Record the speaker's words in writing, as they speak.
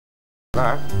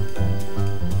No.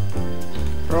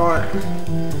 Right.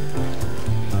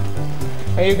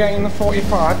 Are you getting the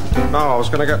 45? No, I was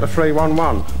going to get the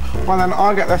 311. Well then,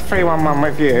 I'll get the 311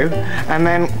 with you, and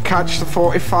then catch the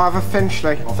 45 of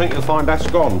Finchley. I think you'll find that's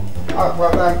gone. Oh,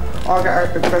 well then, I'll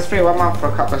get the 311 for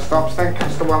a couple of stops, then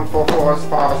catch the 144 as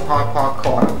far as Hyde Park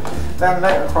Corner. Then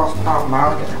later across Park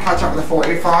Mile, catch up with the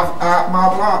 45 at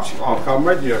Marble Arch. I'll come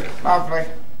with you. Lovely.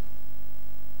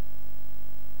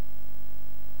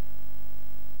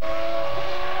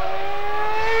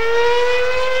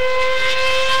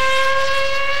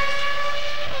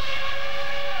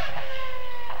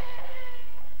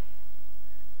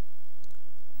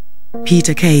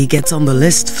 Peter Kay gets on the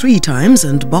list 3 times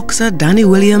and boxer Danny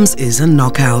Williams is a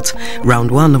knockout.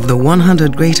 Round 1 of the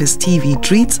 100 greatest TV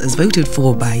treats as voted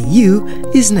for by you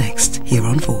is next here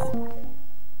on 4.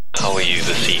 How are you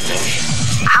this evening?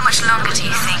 How much longer do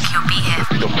you think you'll be here?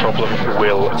 Your problem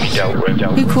will be dealt with.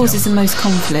 Who causes the most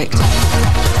conflict?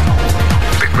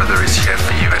 Big Brother is here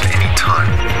for you at any time.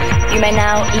 You may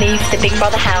now leave the Big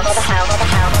Brother house.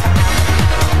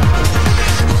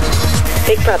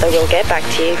 Big Brother will get back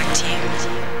to you.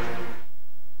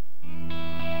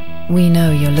 We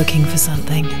know you're looking for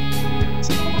something.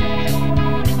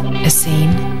 A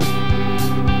scene.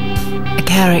 A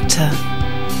character.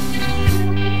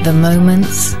 The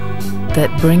moments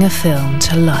that bring a film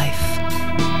to life.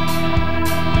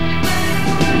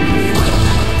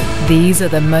 These are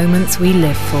the moments we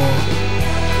live for.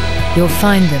 You'll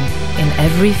find them in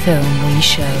every film we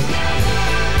show.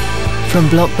 From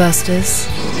blockbusters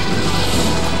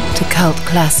to cult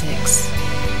classics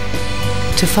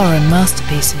to foreign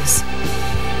masterpieces.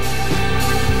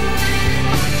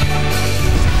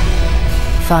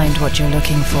 Find what you're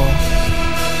looking for.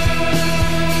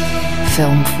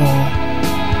 Film 4.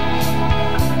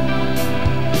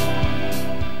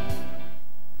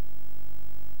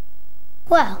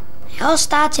 Well, it all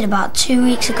started about 2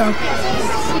 weeks ago.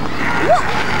 What?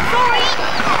 Sorry!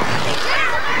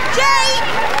 Jay!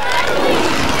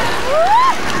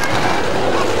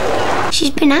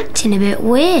 She's been acting a bit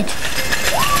weird.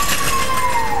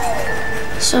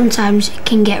 Sometimes it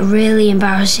can get really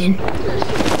embarrassing.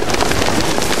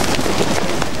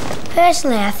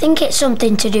 Personally, I think it's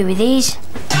something to do with these.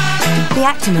 The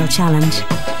Actimel Challenge.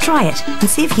 Try it and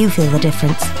see if you feel the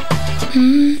difference.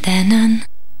 They're none.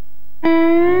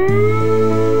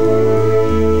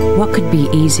 What could be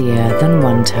easier than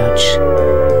one touch?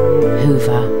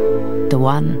 Hoover, the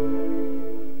one.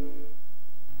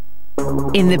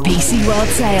 In the PC World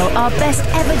Sale, our best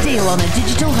ever deal on a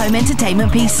digital home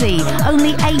entertainment PC.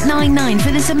 Only $899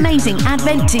 for this amazing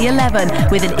Advent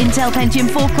T11 with an Intel Pentium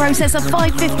 4 processor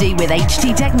 550 with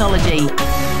HT technology.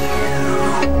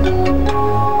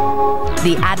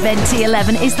 The Advent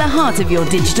T11 is the heart of your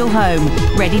digital home,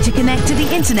 ready to connect to the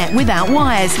internet without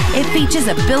wires. It features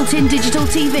a built-in digital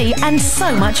TV and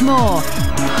so much more.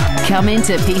 Come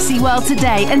into PC World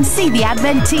today and see the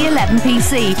Advent T11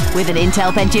 PC with an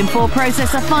Intel Pentium 4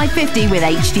 processor 550 with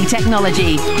HD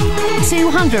technology.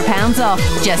 £200 off,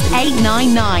 just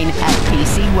 $899 at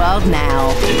PC World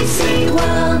now. PC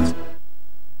World.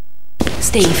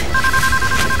 Steve,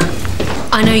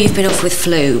 I know you've been off with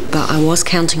flu, but I was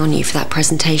counting on you for that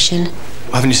presentation.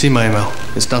 Haven't you seen my email?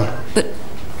 It's done. But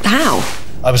how?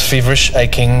 I was feverish,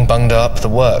 aching, bunged up, the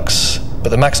works. But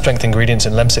the max strength ingredients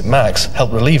in Lemsip Max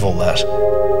helped relieve all that.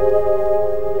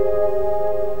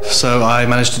 So I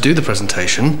managed to do the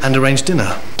presentation and arrange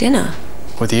dinner. Dinner?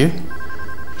 With you?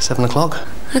 7 o'clock?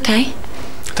 Okay.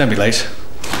 Don't be late.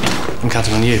 I'm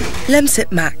counting on you.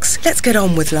 Lemsip Max. Let's get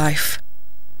on with life.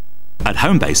 At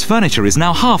Homebase, furniture is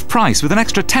now half price with an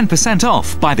extra 10%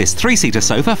 off. Buy this 3-seater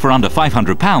sofa for under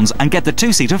 £500 and get the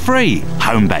 2-seater free.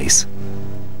 Homebase.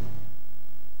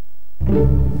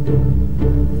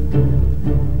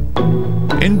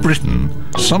 In Britain,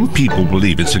 some people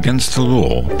believe it's against the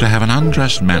law to have an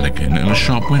undressed mannequin in a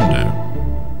shop window.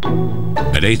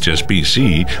 At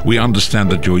HSBC, we understand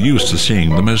that you're used to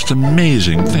seeing the most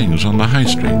amazing things on the high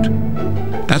street.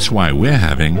 That's why we're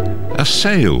having a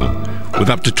sale with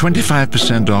up to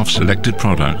 25% off selected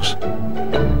products.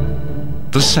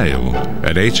 The sale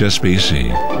at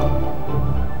HSBC.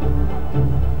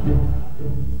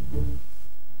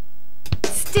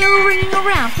 Still ringing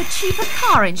around for cheaper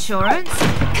car insurance?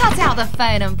 Cut out the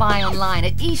phone and buy online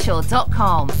at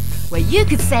esure.com, where you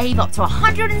could save up to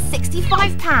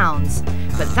 £165.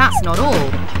 But that's not all.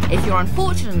 If you're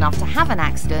unfortunate enough to have an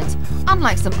accident,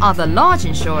 unlike some other large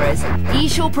insurers,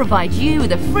 eSure provides you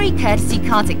with a free courtesy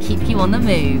car to keep you on the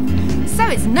move. So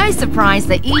it's no surprise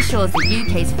that eSure is the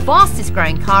UK's fastest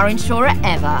growing car insurer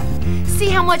ever. See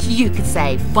how much you could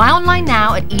save. Buy online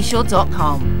now at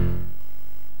esure.com.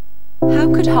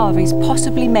 How could Harvey's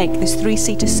possibly make this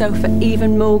three-seater sofa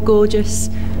even more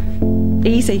gorgeous?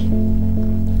 Easy.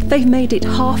 They've made it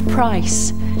half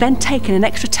price, then taken an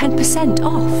extra 10%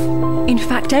 off. In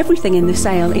fact, everything in the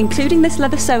sale, including this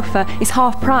leather sofa, is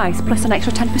half price plus an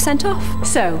extra 10% off.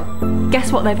 So,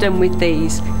 guess what they've done with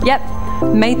these? Yep,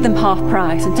 made them half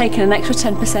price and taken an extra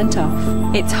 10%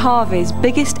 off. It's Harvey's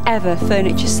biggest ever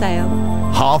furniture sale.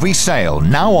 Harvey sale,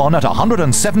 now on at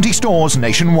 170 stores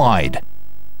nationwide.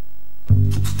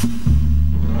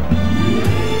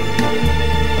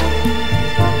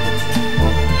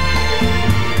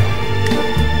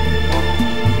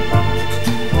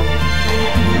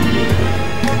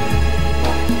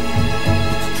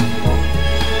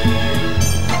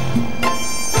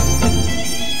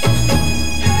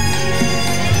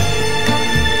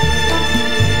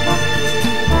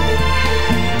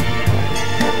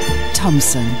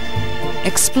 Thompson.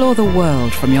 Explore the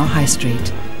world from your high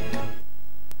street.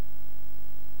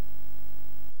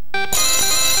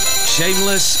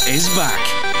 Shameless is back,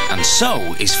 and so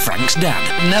is Frank's dad,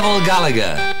 Neville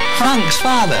Gallagher, Frank's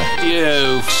father.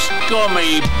 You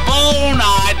scummy,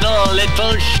 bone-idle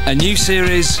little A new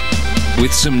series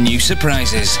with some new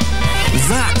surprises.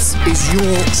 That is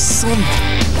your son.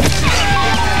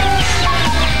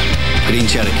 Green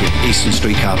Cherokee, Eastern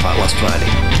Street car park last Friday.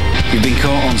 You've been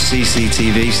caught on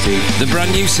CCTV, Steve. The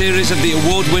brand new series of the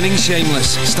award-winning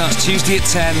Shameless starts Tuesday at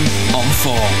 10 on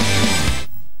 4.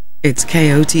 It's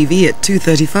KOTV at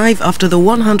 2:35 after the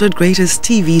 100 greatest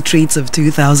TV treats of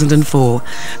 2004.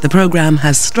 The program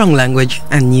has strong language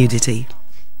and nudity.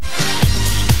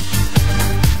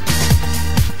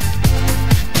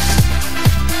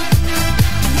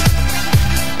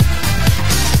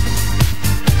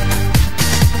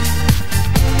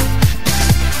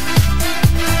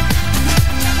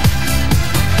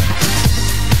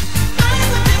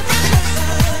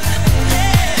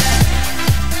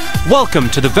 Welcome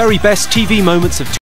to the very best TV moments of